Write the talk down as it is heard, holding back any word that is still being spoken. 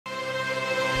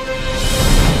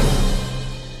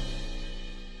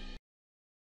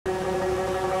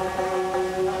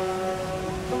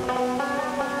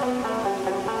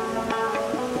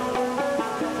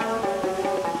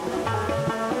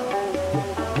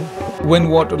When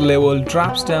water level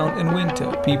drops down in winter,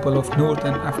 people of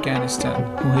northern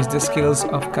Afghanistan, who has the skills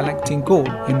of collecting gold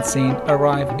and sand,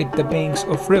 arrive at the banks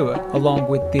of river along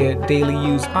with their daily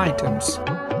use items.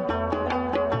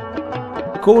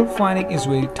 Gold finding is a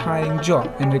very tiring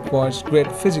job and requires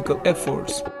great physical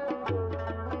efforts.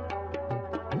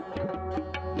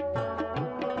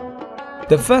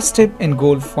 The first step in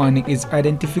gold finding is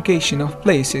identification of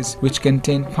places which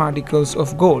contain particles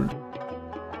of gold.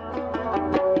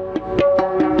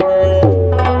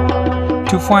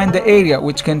 To find the area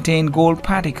which contain gold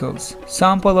particles,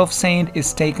 sample of sand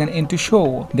is taken into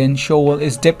shovel, then shovel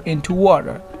is dipped into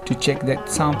water to check that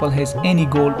sample has any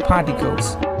gold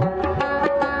particles.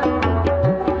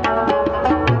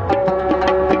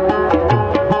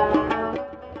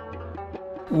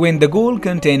 When the gold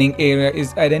containing area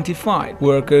is identified,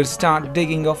 workers start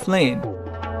digging of land.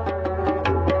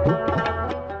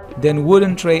 Then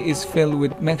wooden tray is filled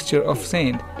with mixture of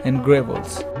sand and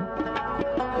gravels.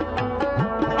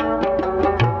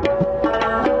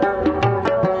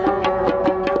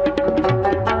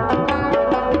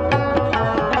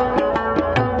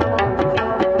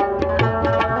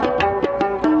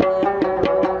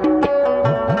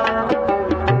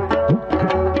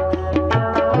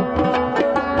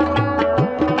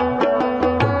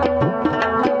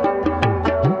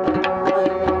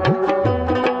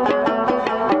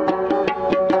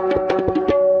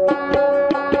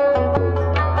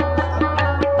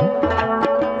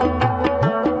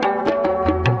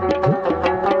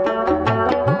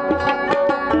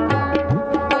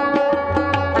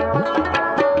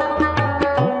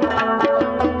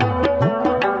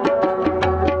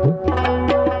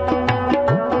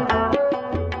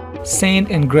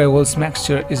 Sand and gravels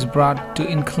mixture is brought to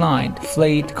inclined,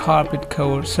 flat carpet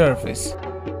covered surface.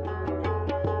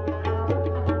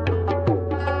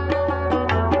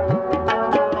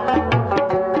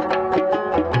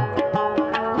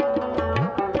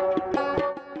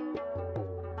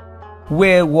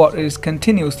 Where water is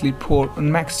continuously poured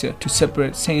on mixture to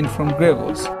separate sand from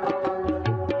gravels.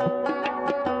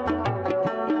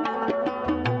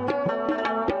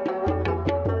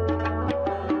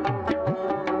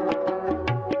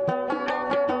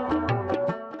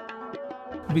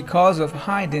 Because of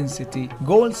high density,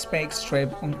 gold specks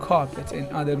trapped on carpet and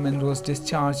other minerals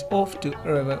discharged off to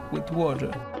river with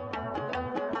water.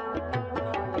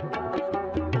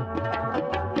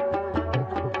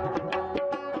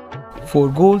 For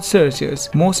gold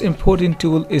searchers, most important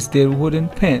tool is their wooden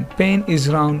pen. Pen is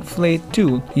round flat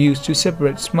tool used to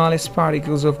separate smallest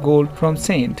particles of gold from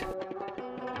sand.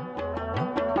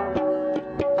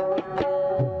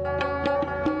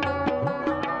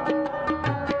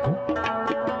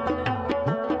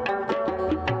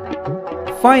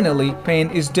 Finally, pen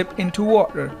is dipped into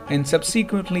water and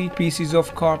subsequently pieces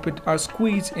of carpet are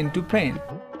squeezed into pen.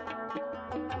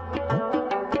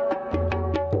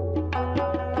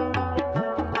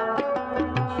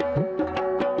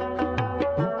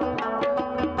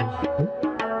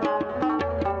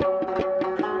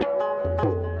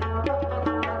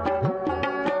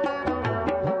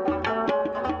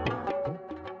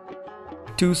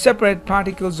 To separate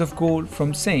particles of gold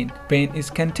from sand, pen is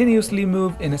continuously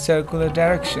moved in a circular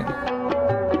direction.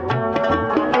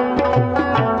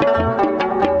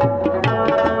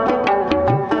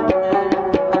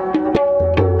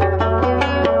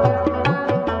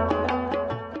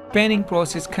 Penning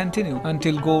process continues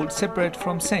until gold separates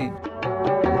from sand.